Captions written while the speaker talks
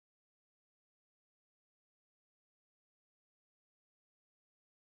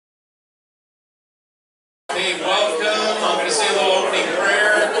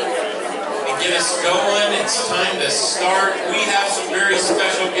it's time to start. We have some very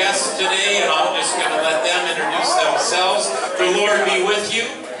special guests today, and I'm just going to let them introduce themselves. The Lord be with you.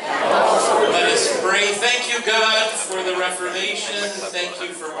 Let us pray. Thank you, God, for the Reformation. Thank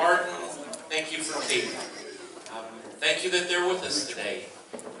you for Martin. Thank you for Katie. Thank you that they're with us today.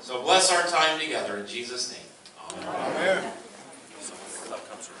 So bless our time together in Jesus' name. Amen.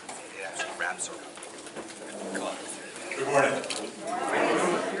 Amen. Good morning.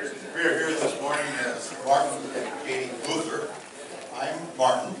 We are here this morning as Martin and Katie Luther. I'm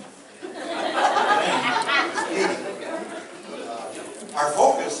Martin. And Katie. Our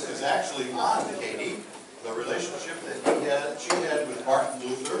focus is actually on Katie, the relationship that she had with Martin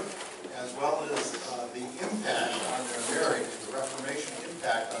Luther, as well as the impact on their marriage, the Reformation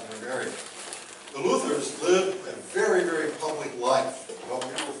impact on their marriage. The Luthers lived a very, very public life, but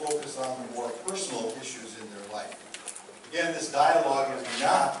we will focus on the more personal issues in their life. Again, this dialogue is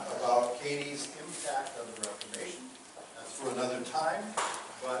not about Katie's impact on the Reformation. That's for another time,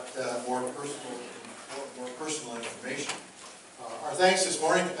 but more personal information. Our thanks this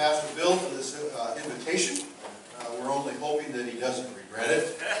morning to Pastor Bill for this invitation. We're only hoping that he doesn't regret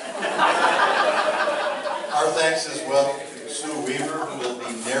it. Our thanks as well to Sue Weaver, who will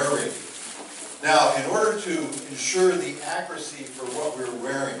be narrating. Now, in order to ensure the accuracy for what we're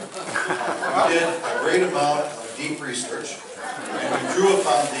wearing, we did a great amount of deep research, and we drew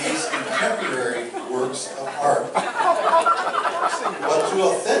upon these contemporary works of art. But to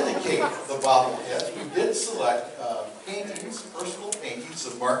authenticate the bobblehead, we did select paintings, personal paintings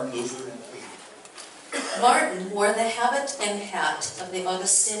of Martin Luther and Katie. Martin wore the habit and hat of the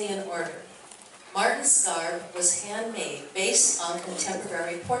Augustinian order. Martin's garb was handmade based on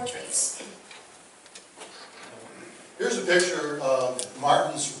contemporary portraits. Here's a picture of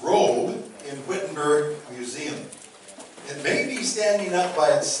Martin's robe in Wittenberg Museum. It may be standing up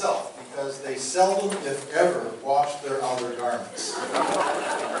by itself because they seldom, if ever, wash their outer garments.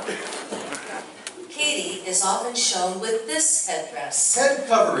 Katie is often shown with this headdress. Head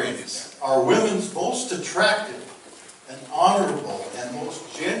coverings are women's most attractive and honorable and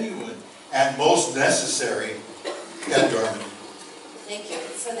most genuine and most necessary head garment. Thank you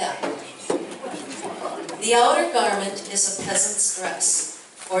for that. The outer garment is a peasant's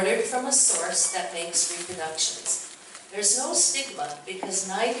dress, ordered from a source that makes reproductions. There's no stigma because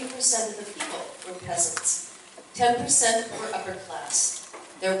 90% of the people were peasants. 10% were upper class.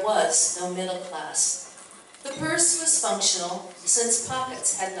 There was no middle class. The purse was functional since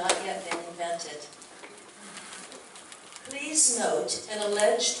pockets had not yet been invented. Please note an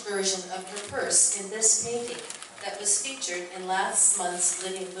alleged version of her purse in this painting that was featured in last month's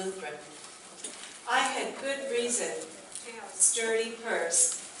Living Lutheran. I had good reason to have a sturdy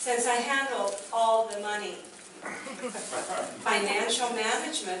purse since I handled all the money. Financial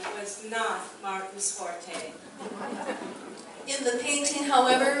management was not Martin's forte. In the painting,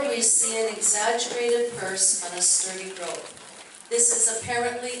 however, we see an exaggerated purse on a sturdy robe. This is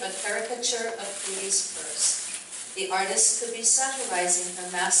apparently a caricature of Katie's purse. The artist could be satirizing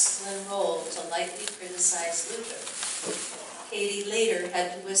her masculine role to lightly criticize Luther. Katie later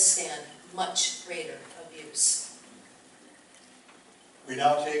had to withstand much greater abuse. We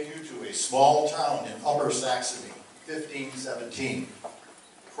now take you to a small town in Upper Saxony, 1517.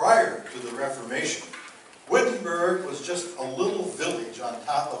 Prior to the Reformation, Wittenberg was just a little village on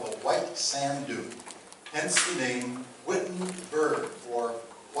top of a white sand dune, hence the name Wittenberg, or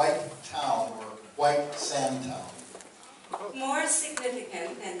White Town, or White Sand Town. More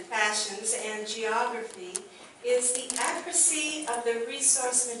significant than fashions and geography is the accuracy of the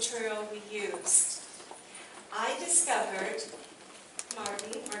resource material we used. I discovered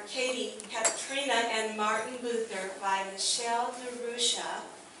Katie, Katrina, and Martin Luther by Michel de Ruscha,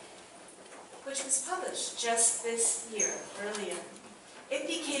 which was published just this year, earlier. It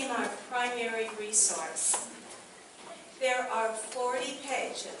became our primary resource. There are 40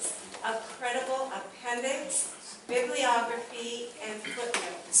 pages of credible appendix, bibliography, and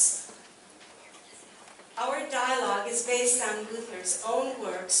footnotes. Our dialogue is based on Luther's own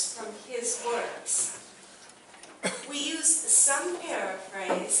works from his works. We used some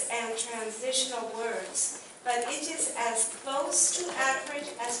paraphrase and transitional words, but it is as close to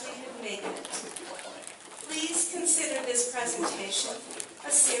accurate as we could make it. Please consider this presentation a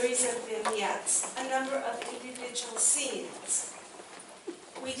series of vignettes, a number of individual scenes.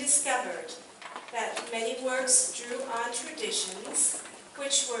 We discovered that many works drew on traditions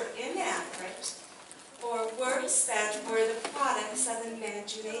which were inaccurate, or works that were the products of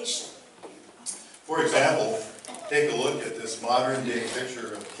imagination. For example, take a look at this modern-day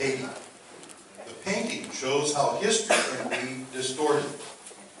picture of Katie. The painting shows how history can be distorted.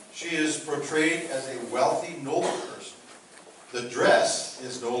 She is portrayed as a wealthy, noble person. The dress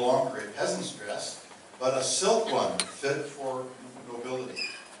is no longer a peasant's dress, but a silk one fit for nobility.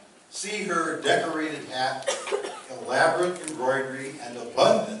 See her decorated hat, elaborate embroidery, and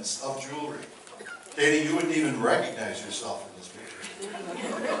abundance of jewelry. Katie, you wouldn't even recognize yourself in this picture.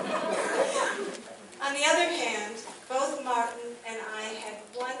 On the other hand, both Martin and I had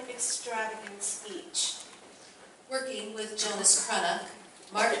one extravagance each. Working with Jonas Cranach,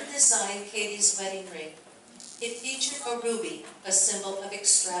 Martin designed Katie's wedding ring. It featured a ruby, a symbol of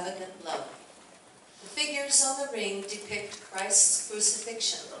extravagant love. The figures on the ring depict Christ's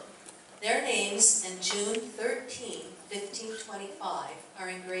crucifixion. Their names and June 13, 1525 are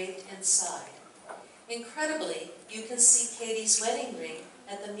engraved inside. Incredibly, you can see Katie's wedding ring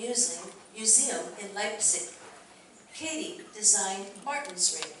at the museum in Leipzig. Katie designed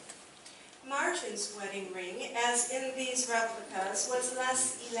Martin's ring. Martin's wedding ring, as in these replicas, was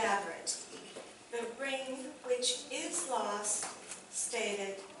less elaborate. The ring, which is lost,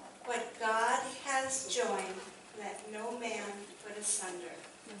 stated, "What God has joined, let no man put asunder."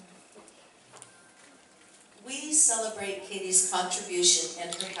 We celebrate Katie's contribution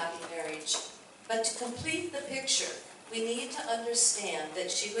and her happy marriage. But to complete the picture, we need to understand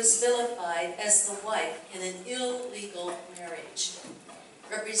that she was vilified as the wife in an illegal marriage.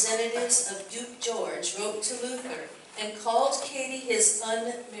 Representatives of Duke George wrote to Luther and called Katie his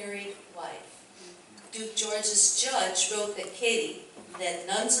unmarried wife. Duke George's judge wrote that Katie led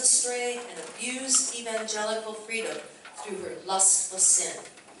nuns astray and abused evangelical freedom through her lustful sin.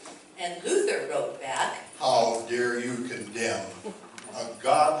 And Luther wrote back, "How dare you condemn a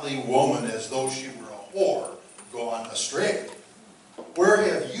godly woman as though she were a whore gone astray? Where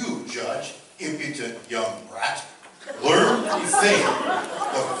have you, judge, impudent young brat, learned to defame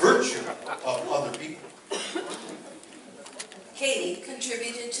the virtue of other people?" Katie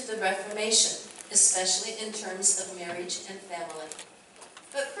contributed to the Reformation, especially in terms of marriage and family.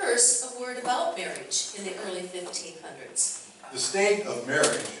 But first, a word about marriage in the early 1500s. The state of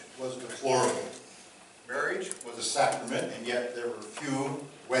marriage was deplorable. Marriage was a sacrament, and yet there were few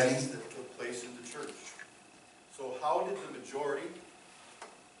weddings that took place in the church. So how did the majority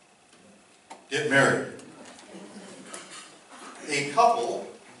get married? A couple,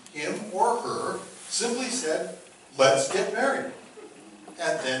 him or her, simply said, "Let's get married,"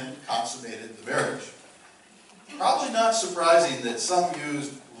 and then consummated the marriage. Probably not surprising that some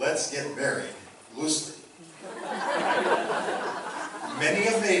used "let's get married" loosely. Many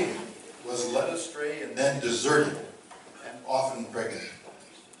a maiden was led astray and then deserted, and often pregnant.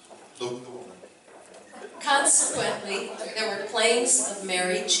 Luke the woman. Consequently, there were claims of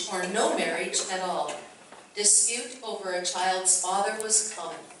marriage or no marriage at all. Dispute over a child's father was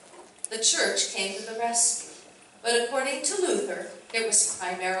common. The church came to the rescue. But according to Luther, it was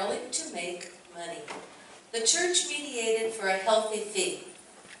primarily to make money. The church mediated for a healthy fee.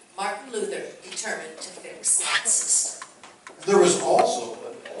 Martin Luther determined to fix that system. There was also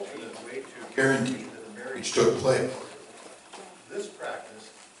an alternate way to guarantee that a marriage took place. This practice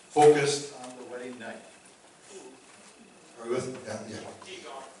focused on the wedding night. Are you with me?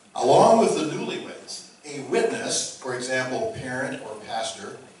 Yeah. Along with the newlyweds, a witness, for example, parent or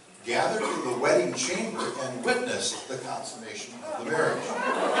pastor, gathered in the wedding chamber and witnessed the consummation of the marriage.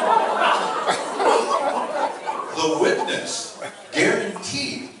 The witness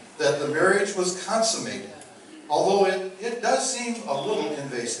guaranteed that the marriage was consummated, although it does seem a little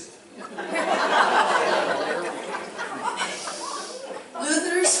invasive.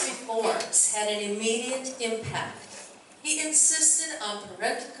 Luther's reforms had an immediate impact. He insisted on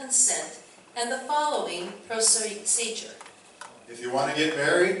parental consent and the following procedure. If you want to get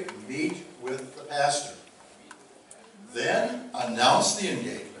married, meet with the pastor. Then announce the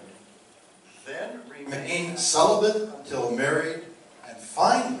engagement. Then remain celibate until married, and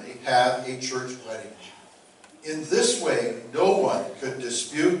finally have a church wedding. In this way, no one could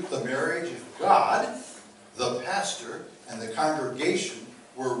dispute the marriage if God, the pastor, and the congregation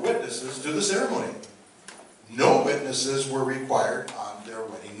were witnesses to the ceremony. No witnesses were required on their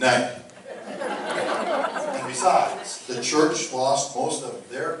wedding night. And besides, the church lost most of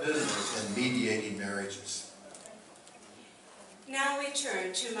their business in mediating marriages. Now we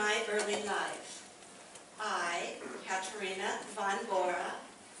turn to my early life. I, Katerina von Bora,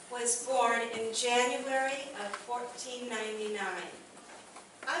 was born in January of 1499.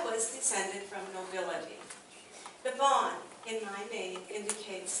 I was descended from nobility. The bond in my name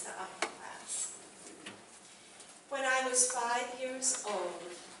indicates the upper class. When I was 5 years old,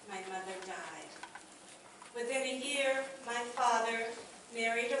 my mother died. Within a year, my father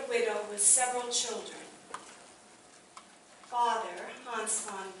married a widow with several children. Father, Hans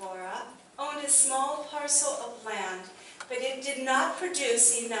von Bora owned a small parcel of land, but it did not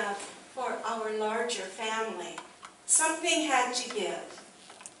produce enough for our larger family. Something had to give.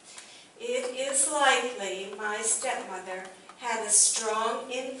 It is likely my stepmother had a strong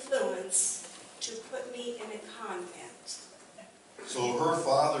influence to put me in a convent. So her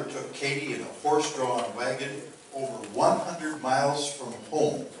father took Katie in a horse-drawn wagon over 100 miles from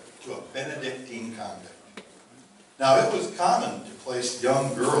home to a Benedictine convent. Now, it was common to place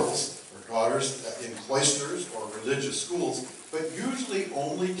young girls or daughters in cloisters or religious schools, but usually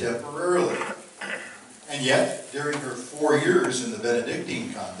only temporarily. And yet, during her 4 years in the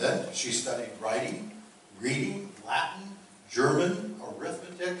Benedictine convent, she studied writing, reading, Latin, German,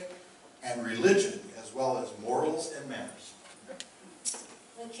 arithmetic, and religion, as well as morals and manners.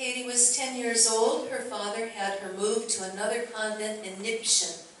 When Katie was 10 years old, her father had her moved to another convent in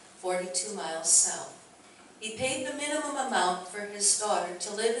Nipschen, 42 miles south. He paid the minimum amount for his daughter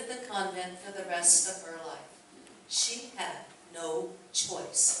to live at the convent for the rest of her life. She had no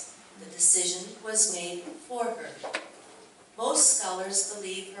choice. The decision was made for her. Most scholars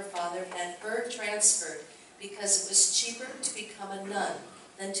believe her father had her transferred because it was cheaper to become a nun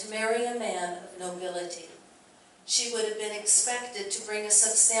than to marry a man of nobility. She would have been expected to bring a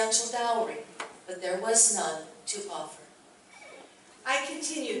substantial dowry, but there was none to offer. I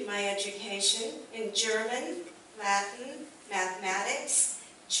continued my education in German, Latin, mathematics,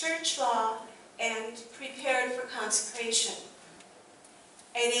 church law, and prepared for consecration.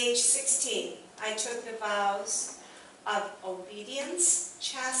 At age 16, I took the vows of obedience,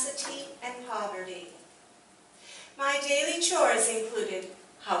 chastity, and poverty. My daily chores included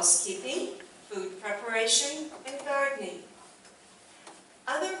housekeeping, food preparation, and gardening.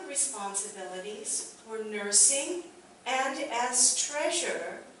 Other responsibilities were nursing and as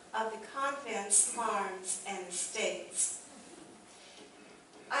treasurer of the convent's farms and estates.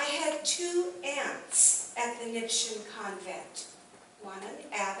 I had 2 aunts at the Nipschen convent, one an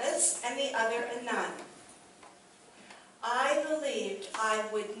abbess and the other a nun. I believed I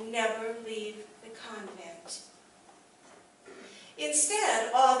would never leave the convent.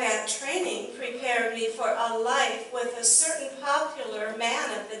 Instead, all that training prepared me for a life with a certain popular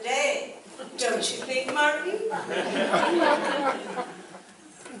man of the day. Don't you think, Martin?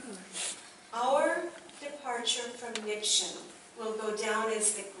 Our departure from Nipschen will go down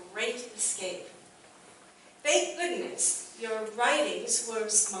as the Great Escape. Thank goodness your writings were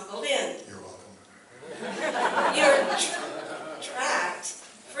smuggled in. You're welcome. Your tract,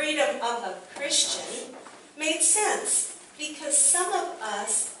 Freedom of a Christian, made sense because some of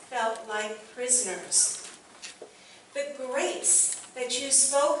us felt like prisoners. The grace that you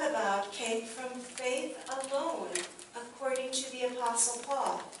spoke about came from faith alone, according to the Apostle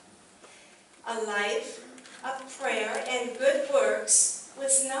Paul. A life of prayer and good works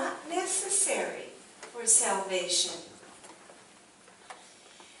was not necessary for salvation.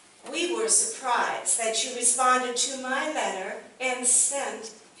 We were surprised that you responded to my letter and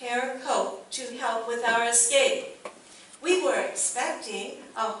sent Herr Cope to help with our escape. We were expecting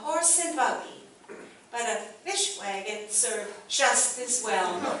a horse and buggy, but a fish wagon served just as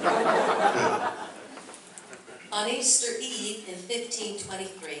well. On Easter Eve in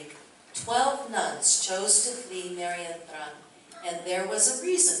 1523, 12 nuns chose to flee Marienthran, and there was a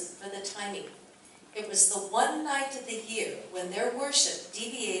reason for the timing. It was the one night of the year when their worship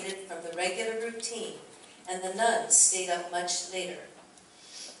deviated from the regular routine, and the nuns stayed up much later.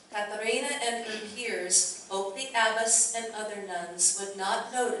 Katharina and her peers hoped the abbess and other nuns would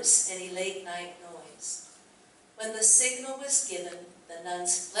not notice any late-night noise. When the signal was given, the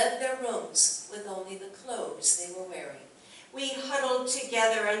nuns fled their rooms with only the clothes they were wearing. We huddled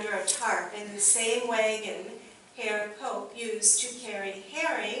together under a tarp in the same wagon Herr Cope used to carry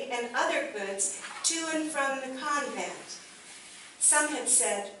herring and other goods to and from the convent. Some had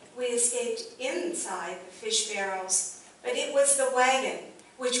said we escaped inside the fish barrels, but it was the wagon,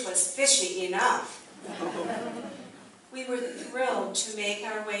 which was fishy enough. We were thrilled to make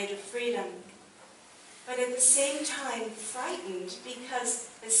our way to freedom, but at the same time frightened because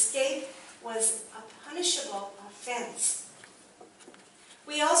escape was a punishable offense.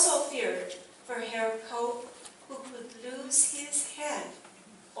 We also feared for Herr Cope, who could lose his head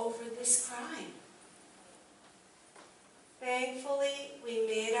over this crime. Thankfully, we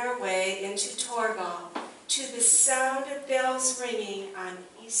made our way into Torgau to the sound of bells ringing on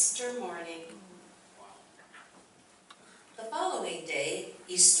Easter morning. The following day,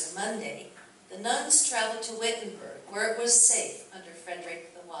 Easter Monday, the nuns traveled to Wittenberg, where it was safe under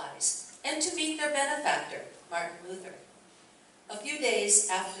Frederick the Wise, and to meet their benefactor, Martin Luther. A few days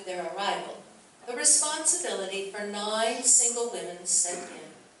after their arrival, The responsibility for 9 single women set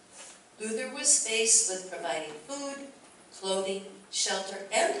in. Luther was faced with providing food, clothing, shelter,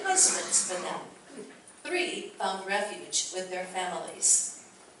 and husbands for them. 3 found refuge with their families.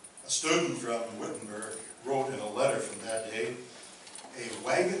 A student from Wittenberg wrote in a letter from that day, "A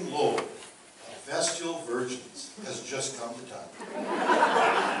wagon load of vestal virgins has just come to town.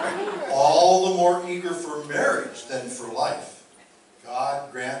 All the more eager for marriage than for life.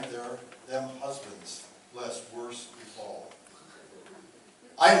 God grant them husbands, lest worse befall."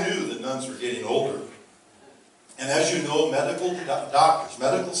 I knew the nuns were getting older. And as you know, medical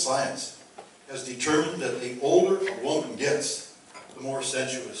science has determined that the older a woman gets, the more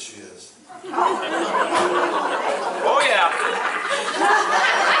sensuous she is. Oh yeah.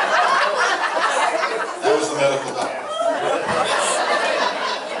 That was the medical doctor.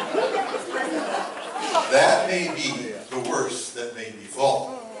 That may be the worst that may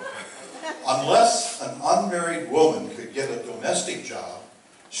befall. Unless an unmarried woman could get a domestic job,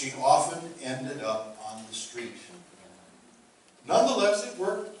 she often ended up on the street. Nonetheless, it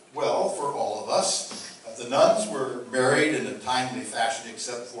worked well for all of us. The nuns were married in a timely fashion,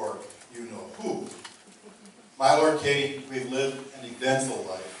 except for you-know-who. My Lord Katie, we've lived an eventful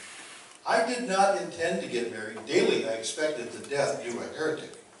life. I did not intend to get married. Daily I expected to death do a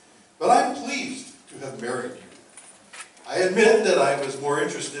heretic. But I'm pleased to have married you. I admit that I was more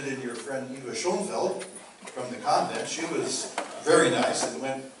interested in your friend Eva Schoenfeld from the convent. She was very nice and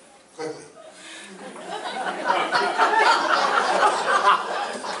went quickly.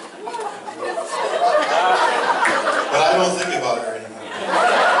 But I don't think about her anymore.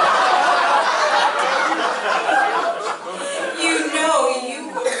 You know you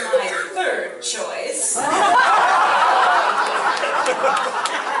were my 3rd choice.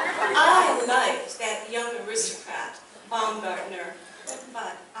 I liked that young aristocrat, Baumgartner,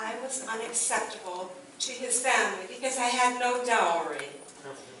 but I was unacceptable to his family because I had no dowry.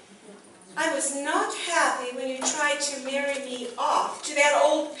 I was not happy when you tried to marry me off to that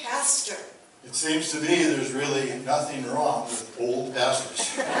old pastor. It seems to me there's really nothing wrong with old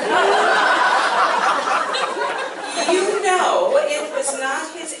pastors. You know it was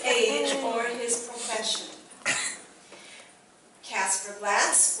not his age or his profession. Caspar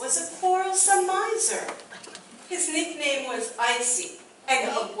Glass was a quarrelsome miser. His nickname was Icy,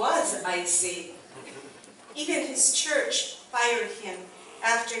 and he was icy. Even his church fired him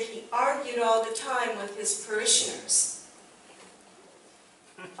after he argued all the time with his parishioners.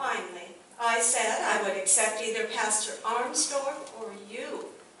 Finally, I said I would accept either Pastor Armsdorf or you.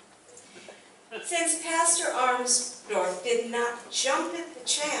 Since Pastor Armsdorf did not jump at the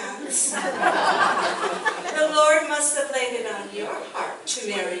chance, the Lord must have laid it on your heart to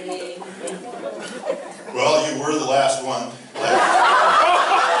marry me. Well, you were the last one.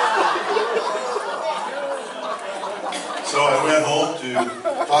 So I went home to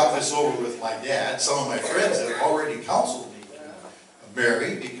talk this over with my dad. Some of my friends had already counseled me to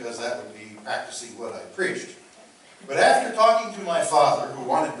marry because that would be practicing what I preached. But after talking to my father, who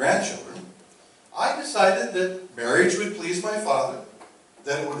wanted grandchildren, I decided that marriage would please my father,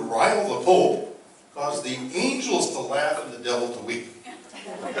 that it would rival the Pope, cause the angels to laugh and the devil to weep.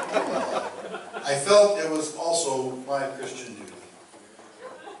 I felt it was also my Christian duty.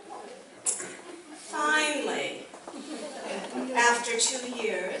 Finally, after 2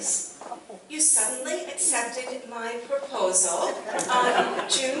 years, you suddenly accepted my proposal on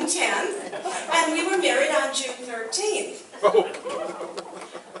June 10th, and we were married on June 13th.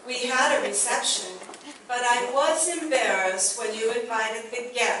 We had a reception, but I was embarrassed when you invited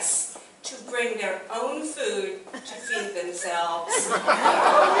the guests to bring their own food to feed themselves. We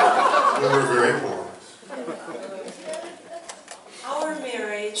were very poor. Our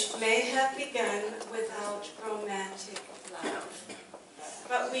marriage may have begun without romantic love,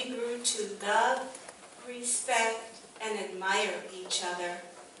 but we grew to love, respect, and admire each other.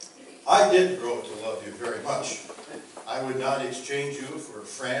 I did grow to love you very much. I would not exchange you for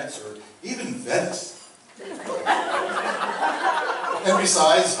France or even Venice. And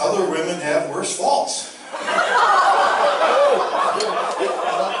besides, other women have worse faults.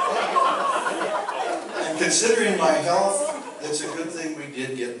 And considering my health, it's a good thing we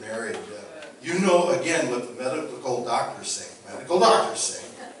did get married. You know, again, what the medical doctors say.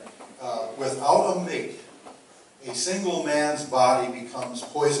 Without a mate, a single man's body becomes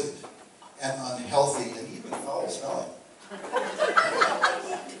poisoned and unhealthy and even foul-smelling.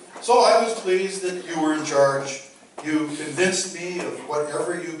 So I was pleased that you were in charge. You convinced me of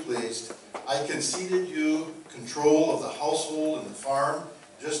whatever you pleased. I conceded you control of the household and the farm,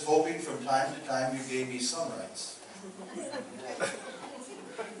 just hoping from time to time you gave me some rights.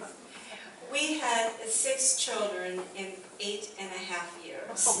 We had 6 children in 8.5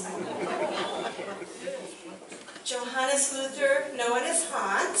 years. Johannes Luther, known as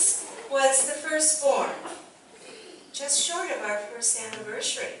Hans, was the firstborn, just short of our first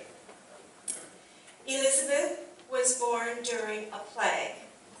anniversary. Elizabeth was born during a plague.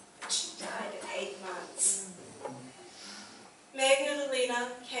 She died at 8 months.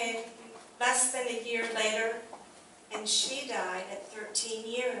 Magdalena came less than a year later, and she died at 13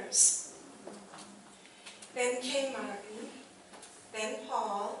 years. Then came Martin, then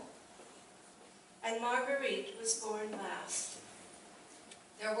Paul, and Marguerite was born last.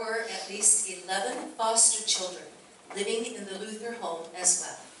 There were at least 11 foster children living in the Luther home as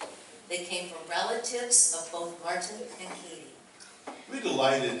well. They came from relatives of both Martin and Katie. We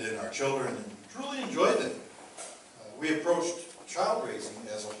delighted in our children and truly enjoyed them. We approached child raising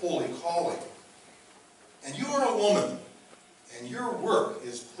as a holy calling. And you are a woman, and your work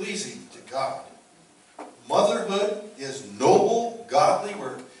is pleasing to God. Motherhood is noble, godly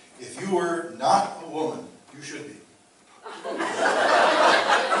work. If you were not a woman, you should be.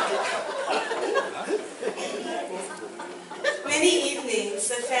 Many evenings,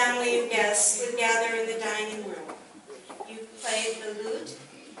 the family and guests would gather in the dining room. You played the lute,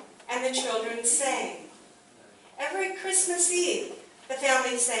 and the children sang. Every Christmas Eve, the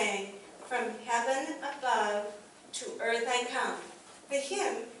family sang, "From heaven above to earth I come," the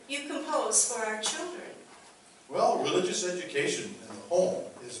hymn you composed for our children. Well, religious education in the home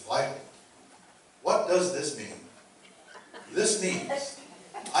is vital. What does this mean? This means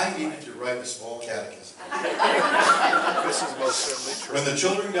I needed to write a small catechism. This is most certainly true. When the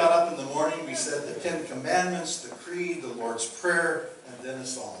children got up in the morning, we said the 10 Commandments, the Creed, the Lord's Prayer, and then a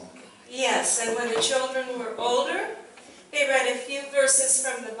psalm. Yes, and when the children were older, they read a few verses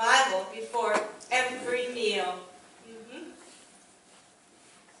from the Bible before every meal.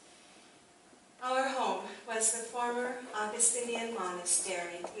 Our home was the former Augustinian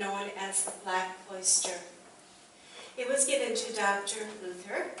monastery known as the Black Cloister. It was given to Dr.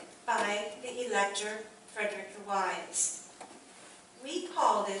 Luther by the Elector Frederick the Wise. We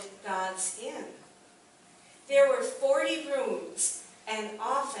called it God's Inn. There were 40 rooms, and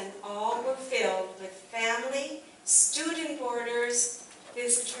often all were filled with family, student boarders,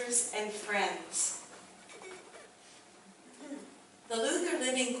 visitors, and friends. The Luther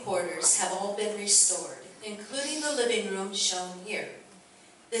living quarters have all been restored, including the living room shown here.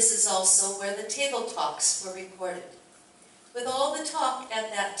 This is also where the table talks were recorded. With all the talk at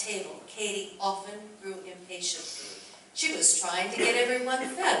that table, Katie often grew impatient. She was trying to get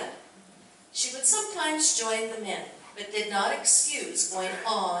everyone fed. She would sometimes join the men, but did not excuse going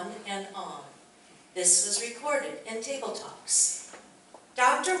on and on. This was recorded in table talks.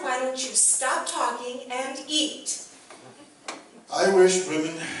 "Doctor, why don't you stop talking and eat?" I wish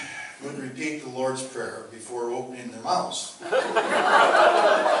women would repeat the Lord's Prayer before opening their mouths.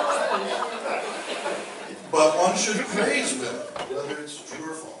 But one should praise women, whether it's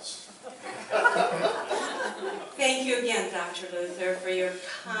true or false. Thank you again, Dr. Luther, for your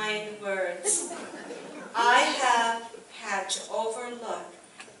kind words. I have had to overlook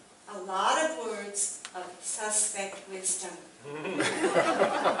a lot of words of suspect wisdom.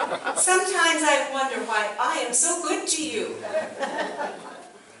 Sometimes I wonder why I am so good to you.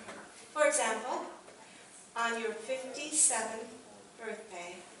 For example, on your 57th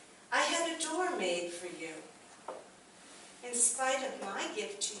birthday, I had a door made for you. In spite of my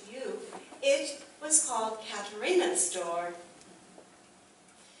gift to you, it was called Katerina's door.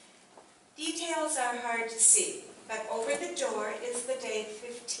 Details are hard to see, but over the door is the date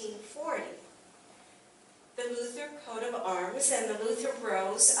 1540. The Luther coat of arms and the Luther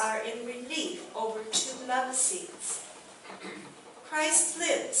rose are in relief over 2 love seats. Christ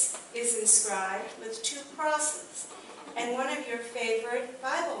lives is inscribed with 2 crosses and one of your favorite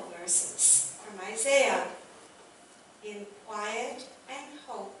Bible verses from Isaiah. "In quiet and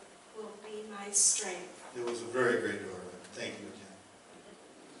hope will be my strength." It was a very great door. Thank you again.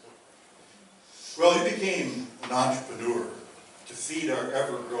 Well, you became an entrepreneur to feed our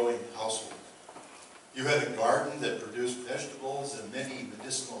ever-growing household. You had a garden that produced vegetables and many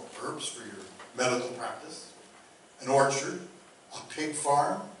medicinal herbs for your medical practice, an orchard, a pig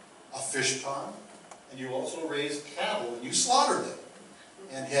farm, a fish pond, and you also raised cattle and you slaughtered them,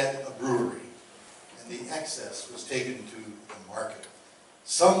 and had a brewery, and the excess was taken to the market.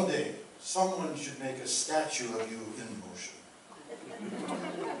 Someday, someone should make a statue of you in motion.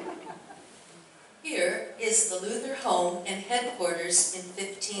 Here is the Luther home and headquarters in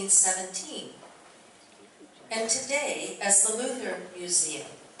 1517, and today as the Luther Museum.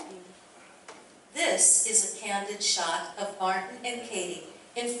 This is a candid shot of Martin and Katie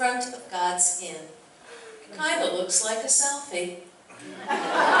in front of God's inn. It kind of looks like a selfie.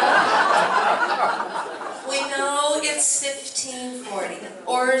 We know it's 1540,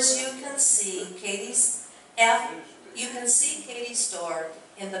 or as you can see, Katie's door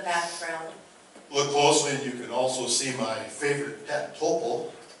in the background. Look closely and you can also see my favorite pet,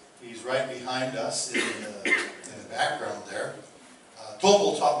 Topol. He's right behind us in the background there.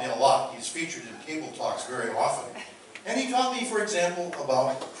 Topol taught me a lot. He's featured in Cable Talks very often. And he taught me, for example,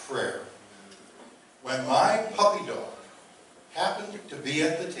 about prayer. When my puppy dog happened to be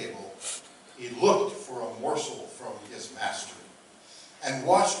at the table, he looked for a morsel from his master and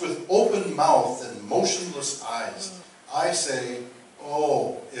watched with open mouth and motionless eyes. I say,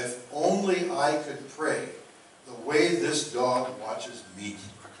 oh, if only I could pray the way this dog watches me.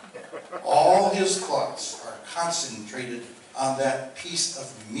 All his thoughts are concentrated on that piece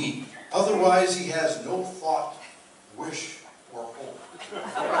of meat. Otherwise, he has no thought, wish, or hope.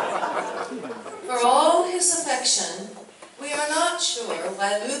 For all his affection, we are not sure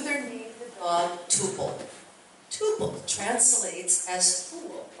why Luther named the dog Tupel. Tupel translates as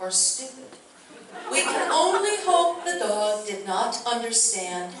fool or stupid. We can only hope the dog did not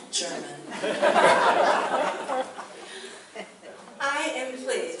understand German. I am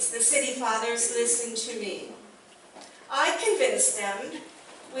pleased the city fathers listened to me. I convinced them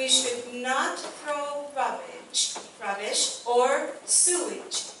we should not throw rubbish or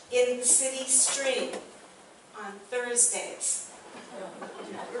sewage in the city stream on Thursdays.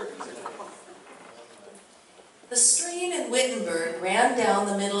 The stream in Wittenberg ran down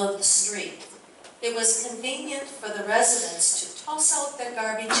the middle of the street. It was convenient for the residents to toss out their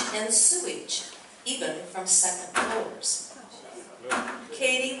garbage and sewage, even from second floors.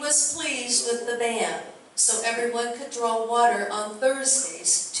 Katie was pleased with the ban, so everyone could draw water on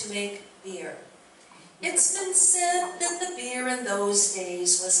Thursdays to make beer. It's been said that the beer in those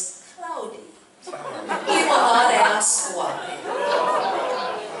days was cloudy. We will not ask why.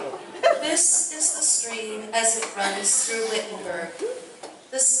 This is the stream as it runs through Wittenberg.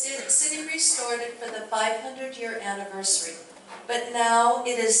 The city restored it for the 500-year anniversary, but now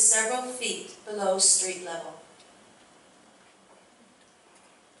it is several feet below street level.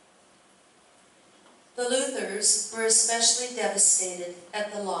 The Luthers were especially devastated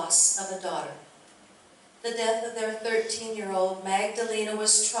at the loss of a daughter. The death of their 13-year-old Magdalena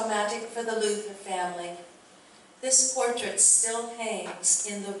was traumatic for the Luther family. This portrait still hangs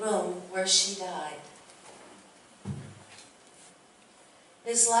in the room where she died.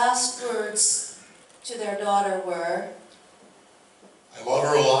 His last words to their daughter were, I love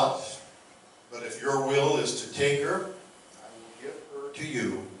her a lot, but if your will is to take her, I will give her to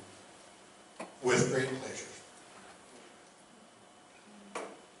you with great pleasure.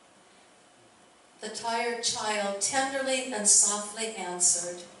 The tired child tenderly and softly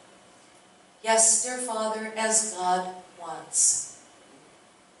answered, Yes, dear Father, as God wants.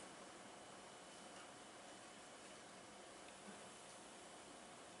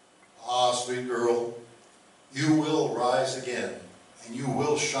 Ah, sweet girl, you will rise again, and you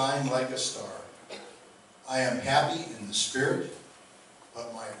will shine like a star. I am happy in the spirit,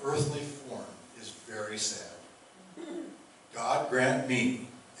 but my earthly form is very sad. God grant me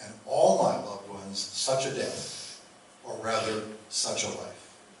and all my loved ones such a death, or rather, such a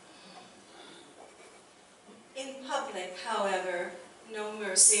life. In public, however, no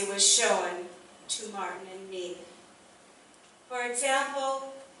mercy was shown to Martin and me. For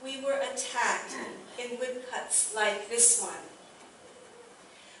example, we were attacked in woodcuts like this one.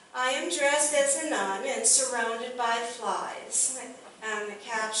 I am dressed as a nun and surrounded by flies, and the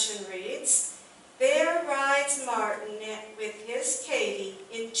caption reads, There rides Martin with his Katie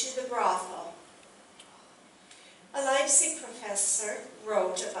into the brothel. A Leipzig professor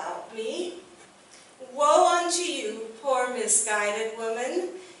wrote about me, Woe unto you, poor misguided woman.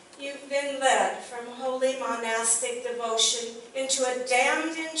 You've been led from holy monastic devotion into a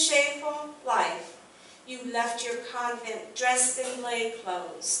damned and shameful life. You left your convent dressed in lay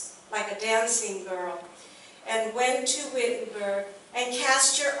clothes, like a dancing girl, and went to Wittenberg and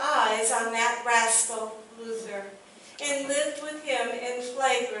cast your eyes on that rascal Luther, and lived with him in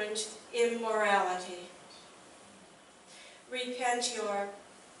flagrant immorality. Repent your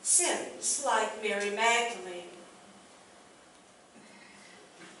sins like Mary Magdalene.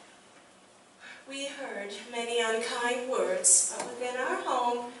 We heard many unkind words, but within our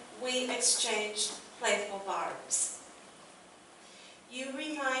home we exchanged playful barbs. You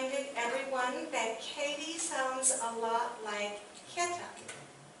reminded everyone that Katie sounds a lot like Keta,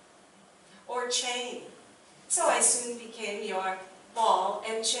 or chain, so I soon became your ball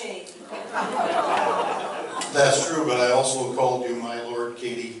and chain. That's true, but I also called you, my Lord,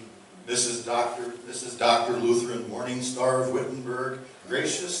 Katie, Mrs. Dr. Lutheran, Morning Star of Wittenberg,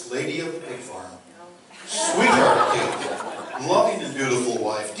 gracious lady of the pig farm. Sweetheart Kate, loving and beautiful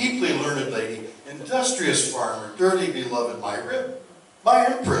wife, deeply learned lady, industrious farmer, dearly beloved, my rib, my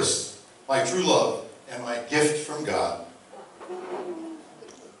empress, my true love, and my gift from God.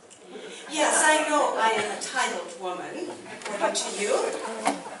 Yes, I know I am a titled woman, according to you,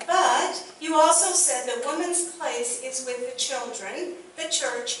 but you also said that woman's place is with the children, the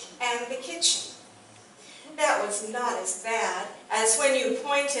church, and the kitchen. That was not as bad as when you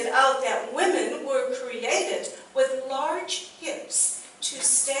pointed out that women were created with large hips to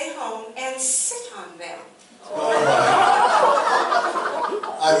stay home and sit on them. Oh my.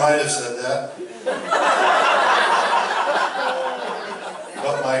 I might have said that.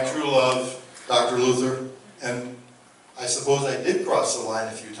 But my true love, Dr. Luther, and I suppose I did cross the line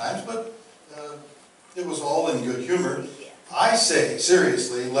a few times, but it was all in good humor. I say,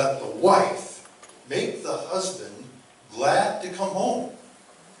 seriously, let the wife make the husband glad to come home,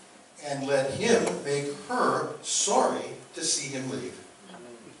 and let him make her sorry to see him leave.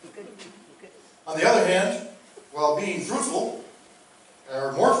 On the other hand, while being fruitful,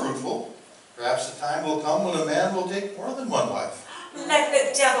 or more fruitful, perhaps the time will come when a man will take more than one wife. Let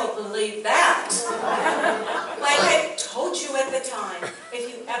the devil believe that. Like I told you at the time, if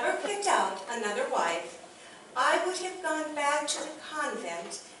you ever picked out another wife, I would have gone back to the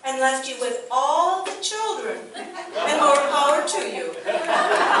convent and left you with all the children, and more power to you.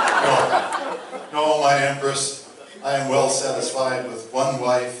 No, my empress, I am well satisfied with one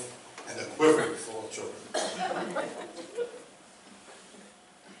wife and a quiver full of children.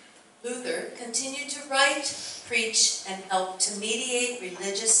 Luther continued to write, preach, and help to mediate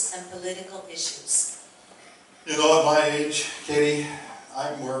religious and political issues. You know, at my age, Katie,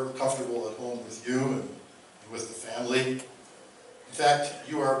 I'm more comfortable at home with you and with the family. In fact,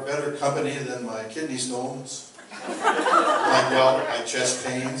 you are better company than my kidney stones, my gout, my chest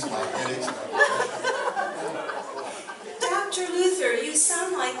pains, my headaches, my depression. Dr. Luther, you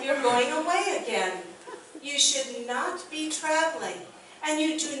sound like you're going away again. You should not be traveling, and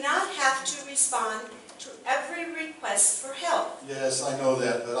you do not have to respond to every request for help. Yes, I know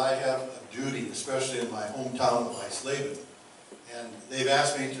that, but I have a duty, especially in my hometown of Eisleben. And they've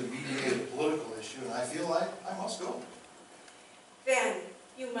asked me to mediate a political issue, and I feel like I must go. Then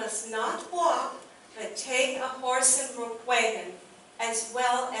you must not walk, but take a horse and wagon, as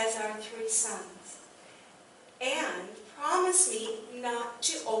well as our 3 sons. And promise me not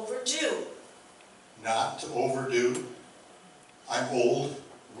to overdo. Not to overdo. I'm old,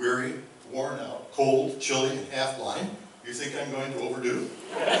 weary, worn out, cold, chilly, and half blind. You think I'm going to overdo?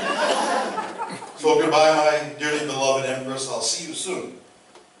 So goodbye, my dearly beloved Empress. I'll see you soon.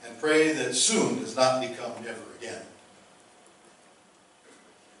 And pray that soon does not become never again.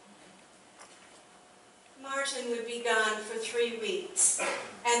 Martin would be gone for 3 weeks,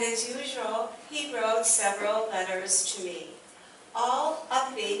 and as usual, he wrote several letters to me, all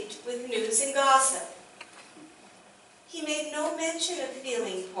upbeat with news and gossip. He made no mention of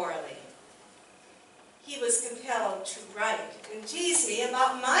feeling poorly. He was compelled to write and tease me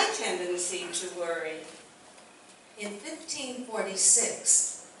about my tendency to worry. In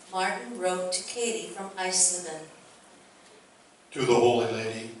 1546, Martin wrote to Katie from Eisleben. To the Holy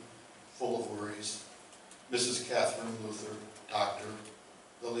Lady, full of worries, Mrs. Catherine Luther, Doctor,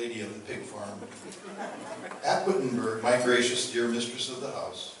 the Lady of the Pig Farm, at Wittenberg, my gracious dear mistress of the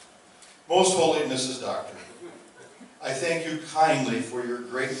house, most holy Mrs. Doctor, I thank you kindly for your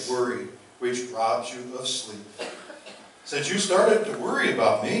great worry which robs you of sleep. Since you started to worry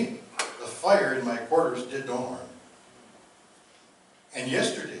about me, the fire in my quarters did no harm. And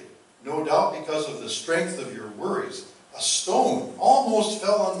yesterday, no doubt because of the strength of your worries, a stone almost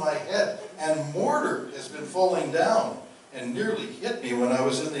fell on my head, and mortar has been falling down and nearly hit me when I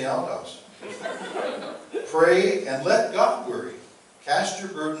was in the outhouse. Pray and let God worry. Cast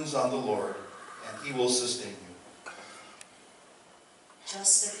your burdens on the Lord, and He will sustain you.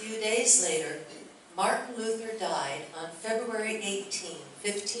 Just a few days later, Martin Luther died on February 18,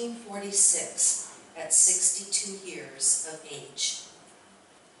 1546, at 62 years of age.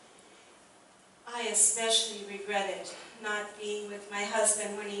 I especially regretted not being with my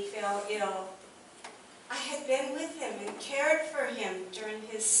husband when he fell ill. I had been with him and cared for him during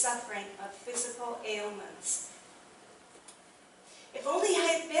his suffering of physical ailments. If only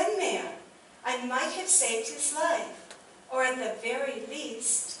I had been there, I might have saved his life. Or at the very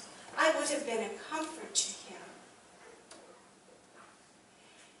least, I would have been a comfort to him.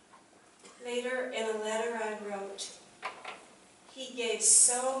 Later, in a letter I wrote, he gave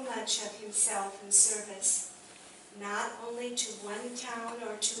so much of himself in service, not only to one town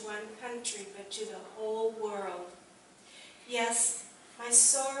or to one country, but to the whole world. Yes, my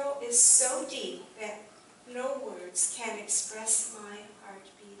sorrow is so deep that no words can express my heartbreak.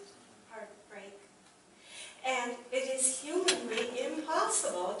 And it is humanly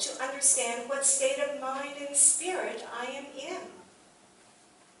impossible to understand what state of mind and spirit I am in.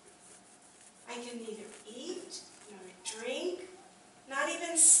 I can neither eat nor drink, not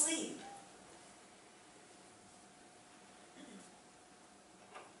even sleep.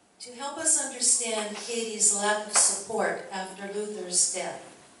 To help us understand Katie's lack of support after Luther's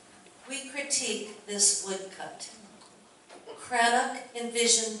death, we critique this woodcut. Cranach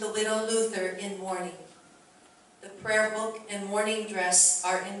envisioned the widow Luther in mourning. The prayer book and mourning dress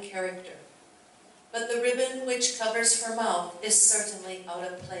are in character, but the ribbon which covers her mouth is certainly out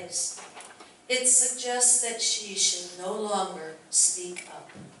of place. It suggests that she should no longer speak up.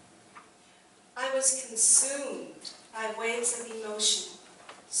 I was consumed by waves of emotion,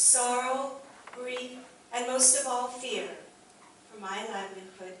 sorrow, grief, and most of all fear for my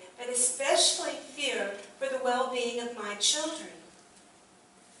livelihood, but especially fear for the well-being of my children.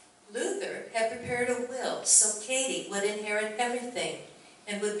 Luther had prepared a will so Katie would inherit everything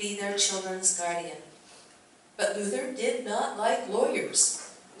and would be their children's guardian. But Luther did not like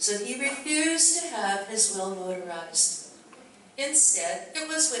lawyers, so he refused to have his will notarized. Instead, it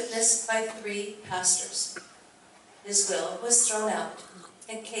was witnessed by 3 pastors. His will was thrown out,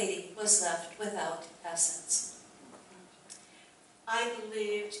 and Katie was left without assets. I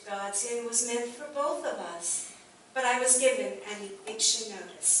believed God's end was meant for both of us, but I was given an eviction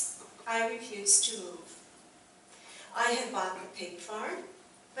notice. I refused to move. I had bought the pig farm,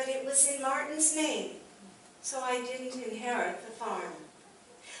 but it was in Martin's name, so I didn't inherit the farm.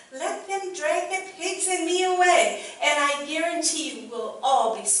 Let them drag the pigs and me away, and I guarantee you we'll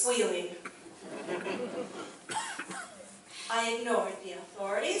all be squealing. I ignored the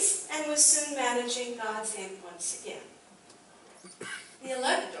authorities and was soon managing God's end once again. The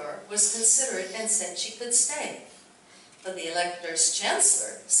elector was considerate and said she could stay, but the elector's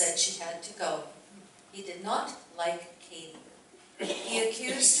chancellor said she had to go. He did not like Katie. He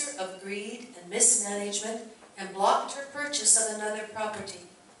accused her of greed and mismanagement and blocked her purchase of another property.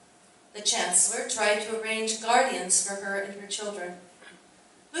 The chancellor tried to arrange guardians for her and her children.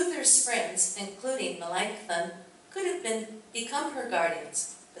 Luther's friends, including Melanchthon, could have become her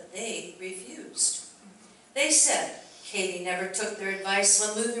guardians, but they refused. They said Katie never took their advice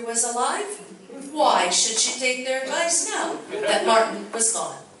when Luther was alive. Why should she take their advice now that Martin was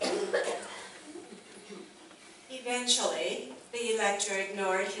gone? Eventually, the elector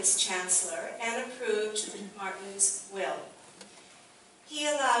ignored his chancellor and approved Martin's will. He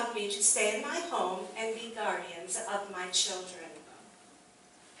allowed me to stay in my home and be guardians of my children.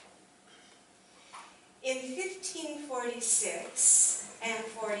 In 1546 and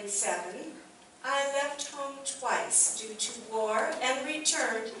 47, I left home twice due to war and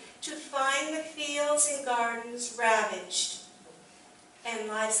returned to find the fields and gardens ravaged and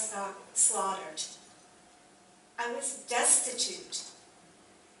livestock slaughtered. I was destitute.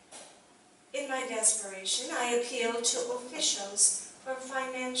 In my desperation, I appealed to officials for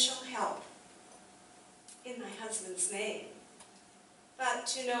financial help in my husband's name, but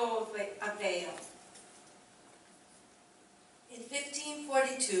to no avail. In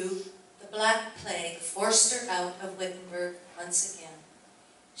 1542, the Black Plague forced her out of Wittenberg once again.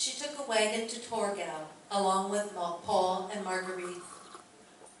 She took a wagon to Torgau, along with Paul and Marguerite.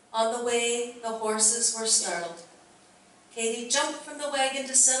 On the way, the horses were startled. Katie jumped from the wagon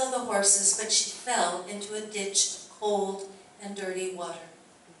to settle the horses, but she fell into a ditch of cold and dirty water.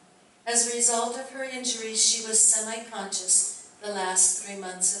 As a result of her injuries, she was semi-conscious the last 3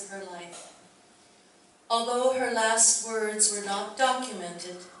 months of her life. Although her last words were not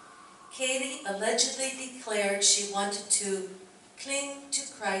documented, Katie allegedly declared she wanted to cling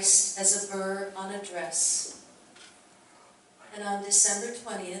to Christ as a burr on a dress. And on December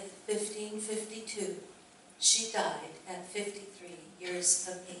 20th, 1552, she died at 53 years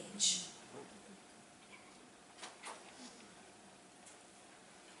of age.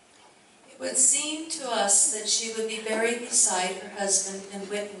 It would seem to us that she would be buried beside her husband in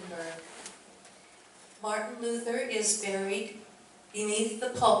Wittenberg. Martin Luther is buried beneath the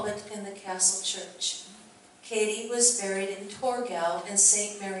pulpit in the castle church. Katie was buried in Torgau in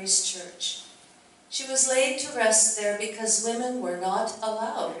St. Mary's Church. She was laid to rest there because women were not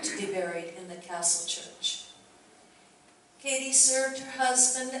allowed to be buried in the castle church. Katie served her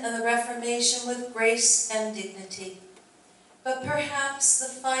husband and the Reformation with grace and dignity, but perhaps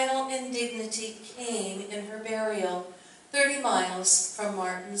the final indignity came in her burial 30 miles from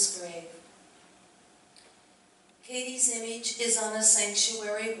Martin's grave. Katie's image is on a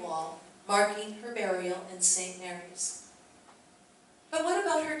sanctuary wall, marking her burial in St. Mary's. But what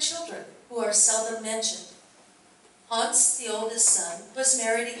about her children, who are seldom mentioned? Hans, the oldest son, was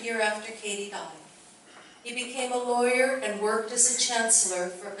married a year after Katie died. He became a lawyer and worked as a chancellor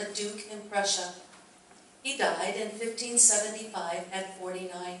for a duke in Prussia. He died in 1575 at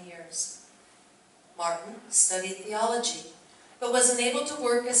 49 years. Martin studied theology, but was unable to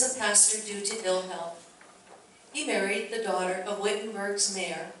work as a pastor due to ill health. He married the daughter of Wittenberg's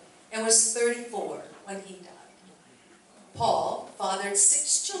mayor and was 34 when he died. Paul fathered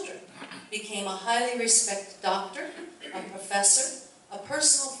 6 children, became a highly respected doctor, a professor, a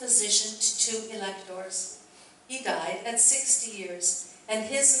personal physician to 2 electors. He died at 60 years, and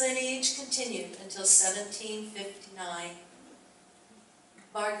his lineage continued until 1759.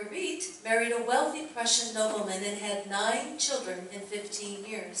 Marguerite married a wealthy Prussian nobleman and had 9 children in 15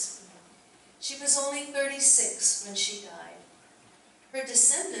 years. She was only 36 when she died. Her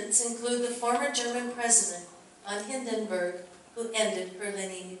descendants include the former German president, von Hindenburg, who ended her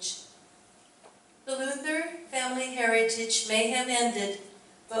lineage. The Luther family heritage may have ended,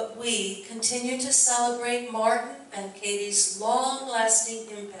 but we continue to celebrate Martin and Katie's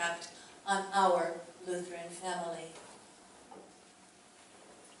long-lasting impact on our Lutheran family.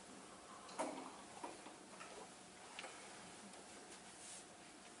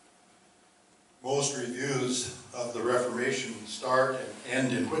 Most reviews of the Reformation start and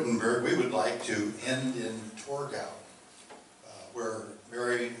end in Wittenberg. We would like to end in Torgau, where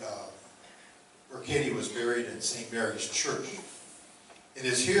Katie was buried in St. Mary's Church. It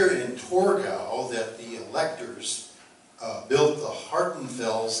is here in Torgau that the electors built the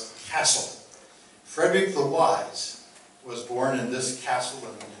Hartenfels Castle. Frederick the Wise was born in this castle,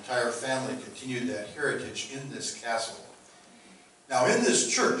 and the entire family continued that heritage in this castle. Now, in this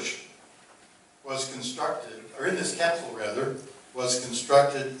church was constructed, or in this castle rather, was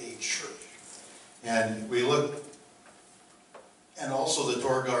constructed a church. And we look, and also the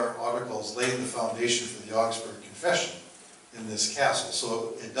Torgau Articles laid the foundation for the Augsburg Confession in this castle.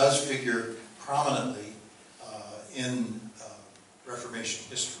 So it does figure prominently in Reformation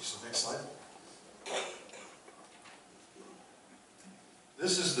history. So next slide.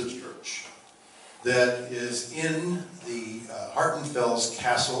 This is the church that is in the Hartenfels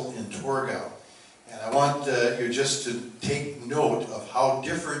Castle in Torgau. And I want you just to take note of how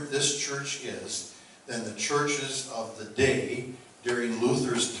different this church is than the churches of the day during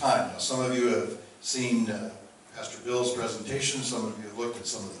Luther's time. Now, some of you have seen Pastor Bill's presentation, some of you have looked at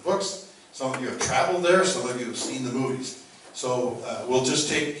some of the books, some of you have traveled there, some of you have seen the movies. So we'll just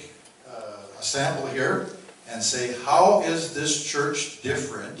take a sample here and say, how is this church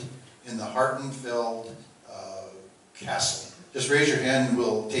different in the Hartenfeld Castle? Just raise your hand and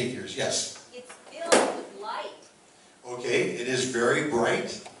we'll take yours. Yes? It's filled with light. Okay, it is very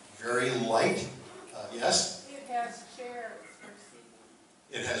bright, very light. Yes? It has chairs for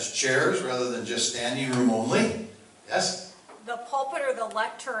seating. It has chairs rather than just standing room only. Yes? The pulpit or the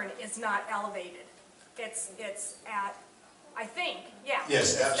lectern is not elevated. It's at, I think, yeah.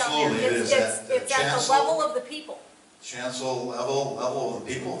 Yes, it's absolutely. It is it's at the chancel, level of the people. chancel level of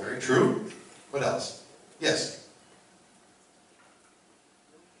the people. Very true. What else? Yes?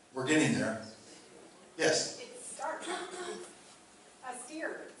 We're getting there. Yes? It's stark.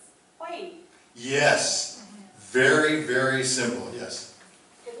 Austere. It's plain. Yes. Very, very simple. Yes?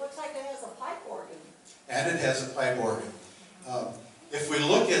 It looks like it has a pipe organ. And it has a pipe organ. If we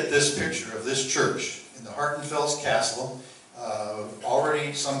look at this picture of this church in the Hartenfels Castle,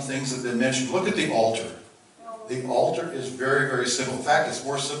 already some things have been mentioned. Look at the altar. The altar is very, very simple. In fact, it's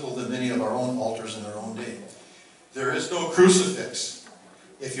more simple than many of our own altars in our own day. There is no crucifix.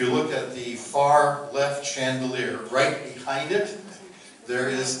 If you look at the far left chandelier, right behind it, there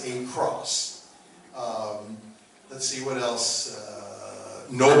is a cross. Let's see what else.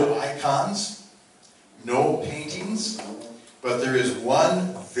 No icons, no paintings, but there is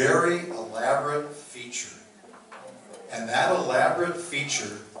one very elaborate feature. And that elaborate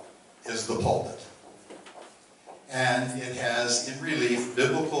feature is the pulpit. And it has in relief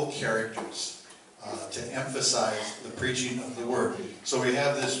biblical characters to emphasize the preaching of the word. So we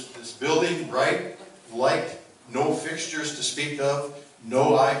have this building, bright, light, no fixtures to speak of,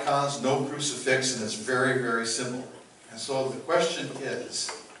 no icons, no crucifix, and it's very, very simple. And so the question is,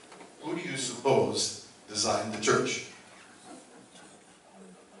 who do you suppose designed the church?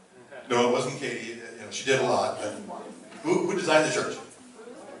 No, it wasn't Katie. She did a lot, but who designed the church?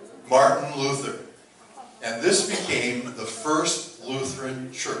 Martin Luther. And this became the first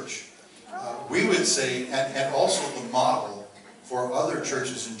Lutheran church. We would say, and also the model for other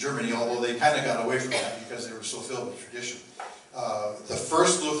churches in Germany, although they kind of got away from that because they were so filled with tradition. The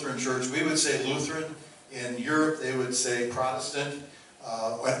first Lutheran church, we would say Lutheran. In Europe, they would say Protestant,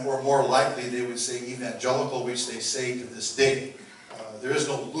 or more likely, they would say evangelical, which they say to this day. There is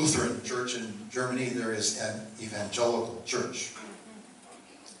no Lutheran church in Germany, there is an evangelical church.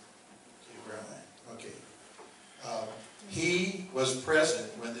 Okay. He was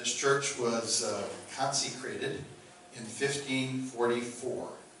present when this church was consecrated in 1544.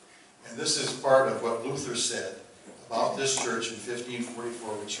 And this is part of what Luther said about this church in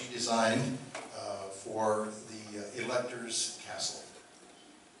 1544, which he designed for the elector's castle.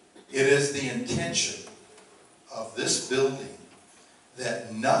 It is the intention of this building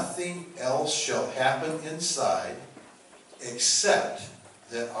that nothing else shall happen inside except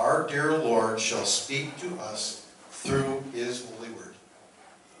that our dear Lord shall speak to us through his holy word.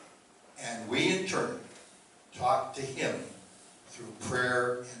 And we in turn talk to him through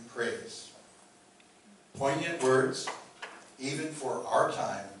prayer and praise. Poignant words, even for our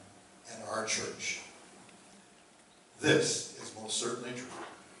time and our church. This is most certainly true.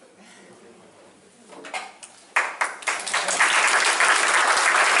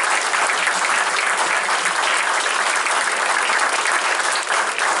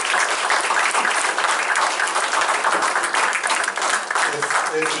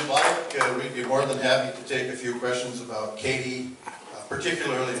 If you'd like, we'd be more than happy to take a few questions about Katie,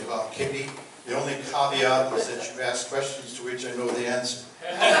 particularly about Katie. The only caveat is that you ask questions to which I know the answer.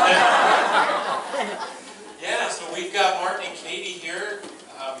 Yeah, so we've got Martin and Katie here.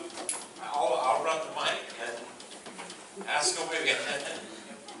 I'll run the mic and ask away.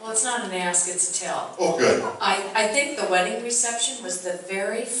 Well, it's not an ask, it's a tell. Oh, good. I think the wedding reception was the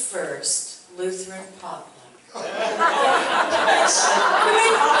very first Lutheran potluck. Very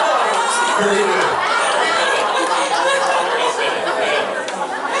good.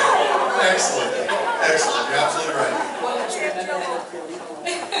 Excellent. Excellent. You're absolutely right.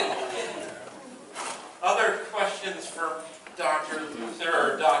 Other questions for Dr. Luther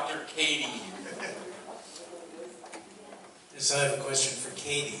or Dr. Katie? Yes, I have a question for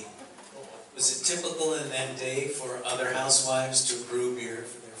Katie. Was it typical in that day for other housewives to brew beer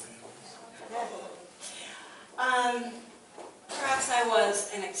for their families? Perhaps I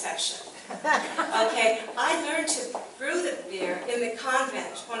was an exception. Okay, I learned to brew the beer in the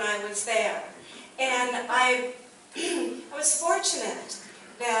convent when I was there. And I was fortunate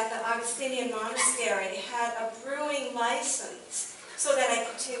that the Augustinian monastery had a brewing license so that I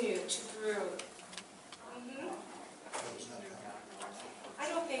continued to brew. I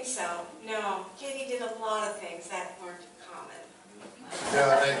don't think so, no. Katie did a lot of things that weren't common.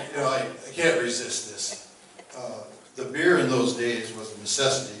 Yeah, I can't resist this. The beer in those days was a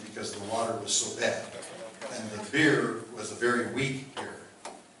necessity because the water was so bad. And the beer was a very weak beer.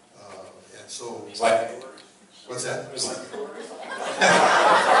 And so... What's that?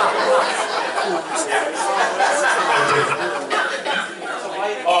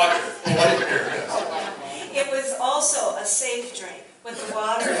 It was also a safe drink. With the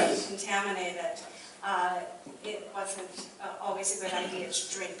water contaminated, it wasn't always a good idea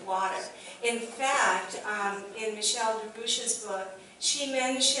to drink water. In fact, in Michelle DeRouche's book, she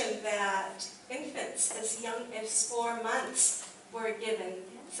mentioned that infants as young as 4 months were given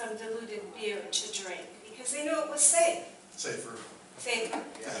some diluted beer to drink because they knew it was safe. Safer. Safer,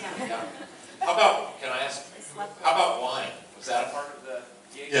 yeah. How about, can I ask, how about wine? Was that a part of the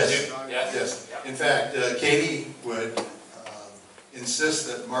gig? Yes. Yes. In fact, Katie would insist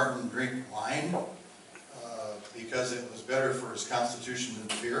that Martin drink wine because it was better for his constitution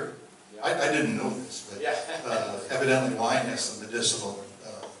than beer. I didn't know this, but evidently wine has some medicinal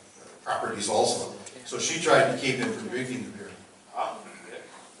properties also. So she tried to keep him from drinking the beer. Oh, good.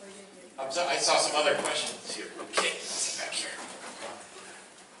 I saw some other questions here. Okay, sit back here.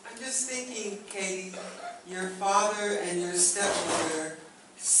 I'm just thinking, Katie, your father and your stepmother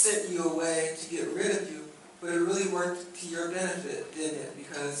sent you away to get rid of you, but it really worked to your benefit, didn't it?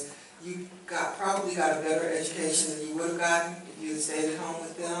 Because you probably got a better education than you would have gotten if you had stayed at home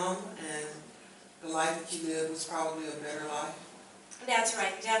with them, and the life that you lived was probably a better life. That's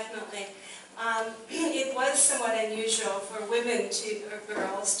right, definitely. It was somewhat unusual for women or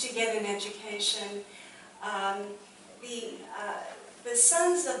girls to get an education. The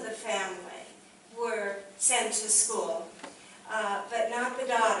sons of the family were sent to school, but not the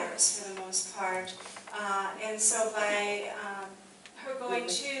daughters for the most part. And so by her going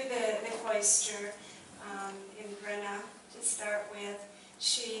to the cloister in Brenna to start with,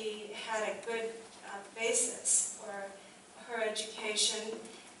 she had a good basis for her education,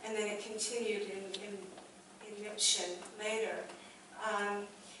 and then it continued in Nipchen later.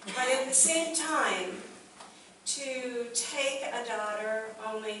 But at the same time, to take a daughter,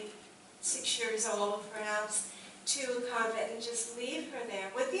 only 6 years old perhaps, to a convent and just leave her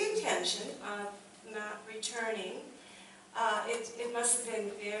there with the intention of not returning. It must have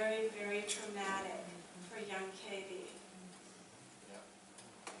been very, very traumatic for young Katie.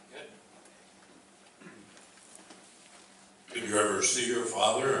 Good. Did you ever see your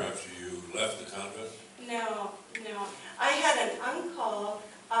father after you left the convent? No, no. I had an uncle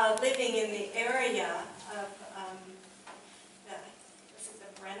living in the area of was it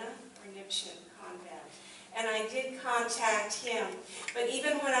the Brenna or Nibshin convent, and I did contact him. But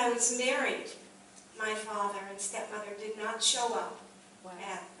even when I was married, my father and stepmother did not show up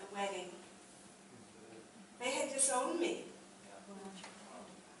at the wedding. They had disowned me.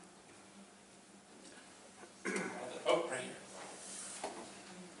 Oh, right here.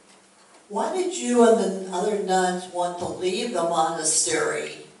 Why did you and the other nuns want to leave the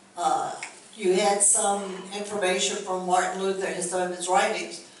monastery? You had some information from Martin Luther in some of his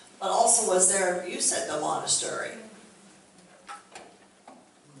writings, but also was there abuse at the monastery?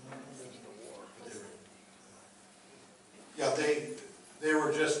 Yeah, they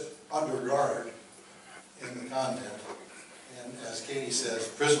were just under guard in the convent, and as Katie says,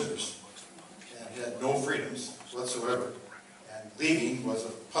 prisoners, and had no freedoms whatsoever. And leaving was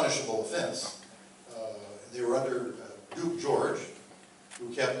a punishable offense. They were under Duke George, who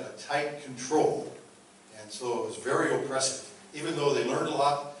kept a tight control, and so it was very oppressive. Even though they learned a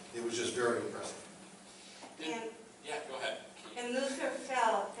lot, it was just very oppressive. And, Yeah, go ahead. and Luther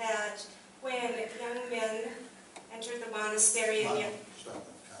felt that when young men entered the monastery and young... Stop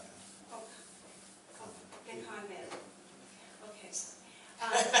the convent. Oh, the convent. Okay, so...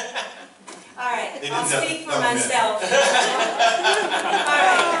 all right, They I'll didn't have speak for young men. myself. All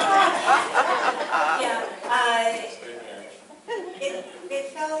right. Yeah, it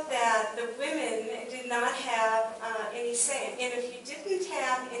felt that the women did not have any say. And if you didn't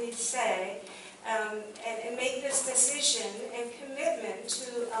have any say and make this decision and commitment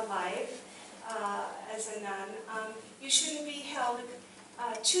to a life as a nun, you shouldn't be held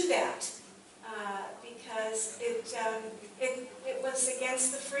to that because it was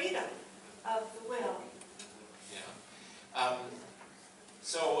against the freedom of the will. Yeah.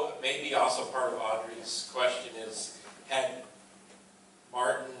 So maybe also part of Audrey's question is, had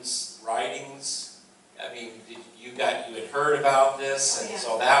Martin's writings, I mean, you had heard about this, and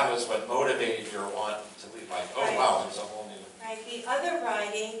so that was what motivated your want to leave, like, oh wow, there's a whole new... Right. The other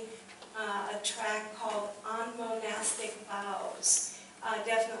writing, a tract called On Monastic Vows,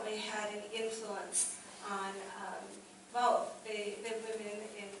 definitely had an influence on both the women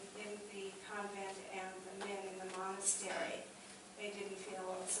in the convent and the men in the monastery. They didn't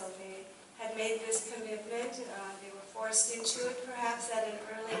feel, so they had made this commitment. They were forced into it perhaps at an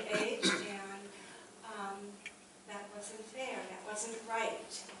early age, and that wasn't fair, that wasn't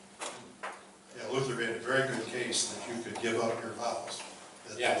right. Yeah, Luther made a very good case that you could give up your vows,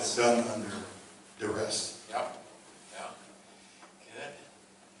 that Yes. they were done under duress. Yep. Yeah. Good.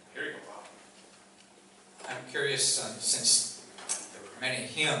 Here you go, Bob. I'm curious, since there were many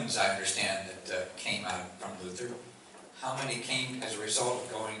hymns, I understand, that came out from Luther, how many came as a result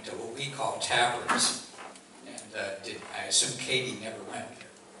of going to what we call taverns? And I assume Katie never went there.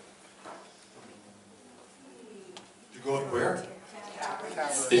 Did you go to where?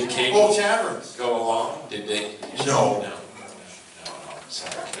 Did Katie taverns. go along? Did they? No. No,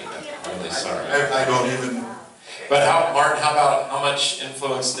 sorry, Katie. I'm really sorry. I don't even... But Martin, how much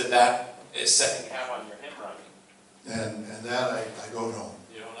influence did that setting have on your hymn writing? And that I don't know.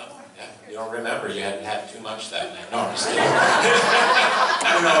 You don't know? Yeah. You don't remember? You hadn't had too much that night. No, I'm just kidding.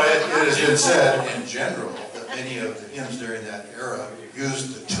 You know, it has been said in general that many of the hymns during that era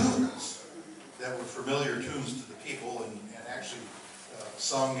used the tunes that were familiar tunes to the people and actually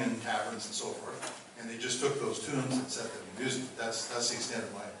sung in taverns and so forth. And they just took those tunes and set them in music. That's the extent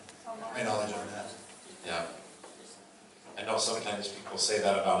of my knowledge on that. Yeah. I know sometimes people say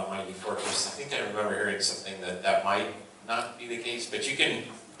that about a mighty fortress. I think I remember hearing something that might not be the case, but you can...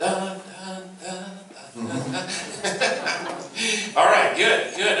 Dun, dun, dun, dun, dun. All right,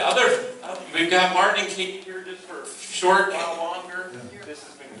 good. We've got Martin and Kate here just for a short while longer. Yeah. This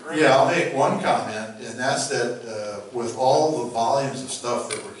has been great. Yeah, I'll make one comment, and that's that with all the volumes of stuff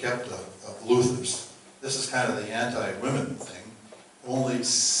that were kept of Luther's, this is kind of the anti-women thing, only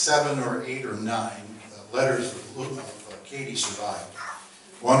 7 or 8 or 9 letters of Katie survived.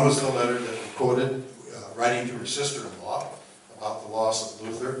 One was the letter that we quoted, writing to her sister-in-law about the loss of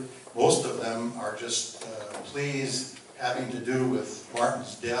Luther. Most of them are just pleas having to do with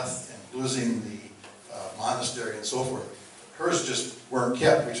Martin's death and losing the monastery and so forth. Hers just weren't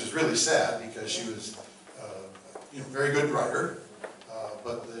kept, which is really sad because she was very good writer,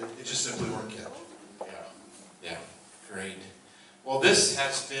 but it just simply weren't kept. Yeah, great. Well, this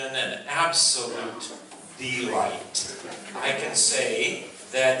has been an absolute delight. I can say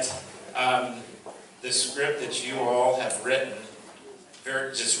that the script that you all have written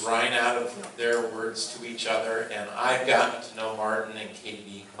just right out of their words to each other, and I've gotten to know Martin and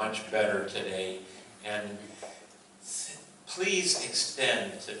Katie much better today. And please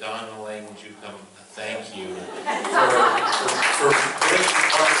extend to Don Lang Jukum a thank you for bringing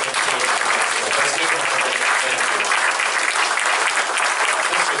Martin and Katie. Let's give them a big thank you.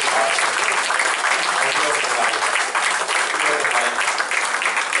 This was awesome.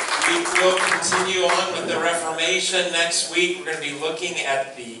 We will continue on with the Reformation. Next week, we're going to be looking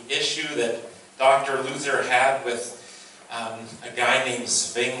at the issue that Dr. Luther had with a guy named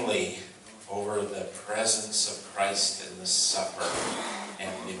Zwingli over the presence of Christ in the supper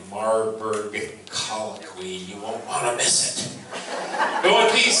and the Marburg colloquy. You won't want to miss it. Go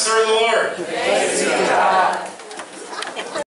in peace, serve the Lord.